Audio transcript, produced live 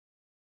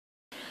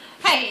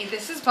Hi,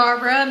 this is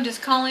Barbara. I'm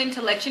just calling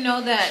to let you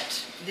know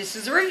that this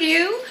is a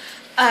review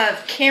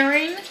of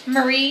Karen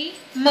Marie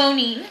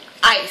Moning,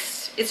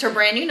 Ice. It's her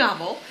brand new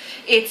novel.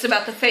 It's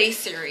about the Fae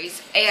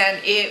series, and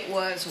it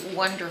was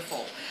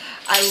wonderful.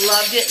 I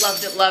loved it,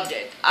 loved it, loved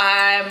it.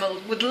 I'm a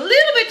little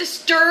bit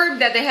disturbed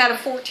that they had a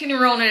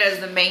 14-year-old in it as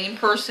the main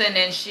person,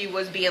 and she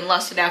was being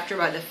lusted after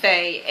by the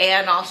Fae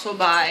and also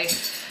by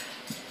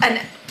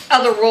an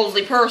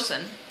otherworldly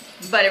person.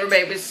 But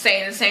everybody was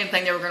saying the same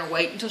thing. They were going to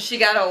wait until she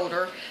got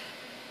older.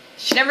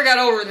 She never got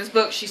older in this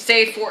book. She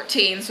stayed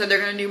 14, so they're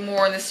going to do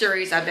more in the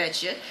series, I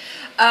bet you.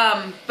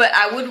 But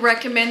I would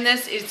recommend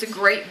this. It's a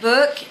great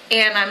book,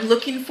 and I'm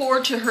looking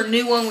forward to her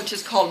new one, which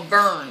is called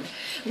Burned,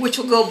 which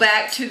will go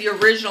back to the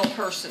original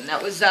person.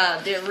 That was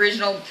the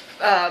original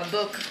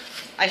book,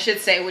 I should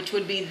say, which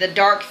would be the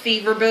Dark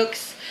Fever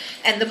books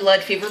and the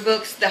Blood Fever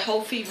books. The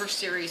whole Fever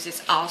series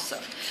is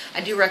awesome. I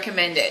do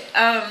recommend it.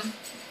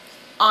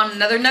 On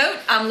another note,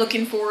 I'm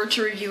looking forward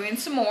to reviewing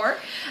some more.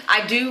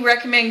 I do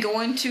recommend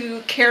going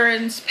to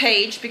Karen's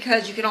page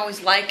because you can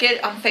always like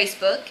it on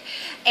Facebook.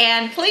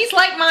 And please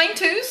like mine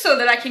too so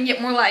that I can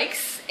get more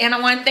likes. And I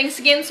want to thanks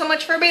again so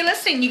much for everybody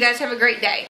listening. You guys have a great day.